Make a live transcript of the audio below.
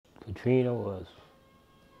Katrina was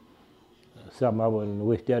something I wouldn't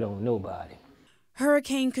wish that on nobody.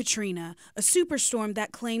 Hurricane Katrina, a superstorm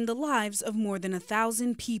that claimed the lives of more than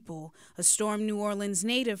 1,000 people, a storm New Orleans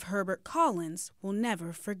native Herbert Collins will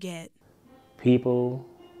never forget. People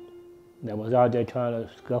that was out there trying to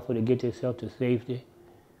scuffle to get themselves to safety,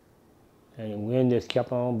 and the wind just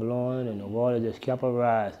kept on blowing and the water just kept on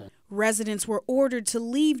rising. Residents were ordered to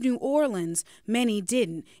leave New Orleans. Many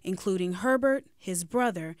didn't, including Herbert, his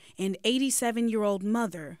brother, and 87-year-old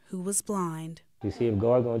mother who was blind. You see, if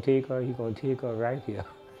God's gonna take her, He's gonna take her right here,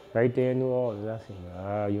 right there in New Orleans. I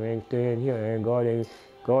said, you ain't staying here, and God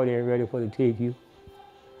ain't ready for to take you.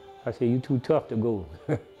 I said, you too tough to go.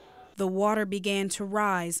 The water began to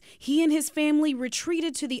rise. He and his family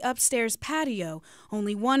retreated to the upstairs patio.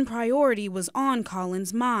 Only one priority was on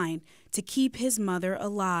Collins' mind: to keep his mother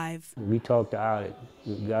alive. We talked about it.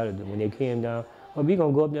 We got it. When they came down, well, we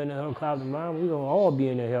gonna go up there in the helicopter, Mom. We gonna all be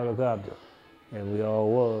in the helicopter, and we all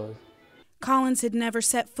was. Collins had never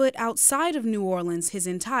set foot outside of New Orleans his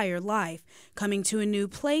entire life. Coming to a new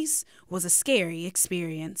place was a scary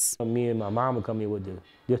experience. Me and my mama come here with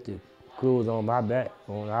just the clothes on my back,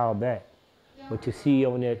 on our back. But you see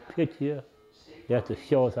on that picture, that's the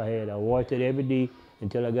shorts I had. I washed it every day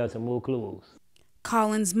until I got some more clothes.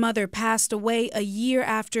 Collins' mother passed away a year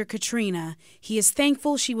after Katrina. He is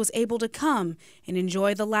thankful she was able to come and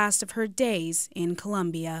enjoy the last of her days in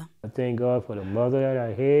Columbia. I thank God for the mother that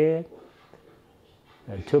I had.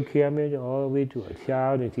 And took care of me all the way to a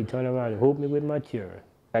child, and she turned around and helped me with my children.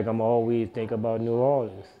 Like I'm always thinking about New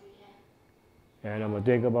Orleans. And I'm going to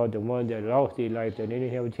think about the ones that lost their life that they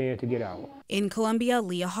didn't have a chance to get out. In Columbia,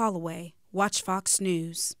 Leah Holloway, Watch Fox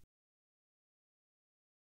News.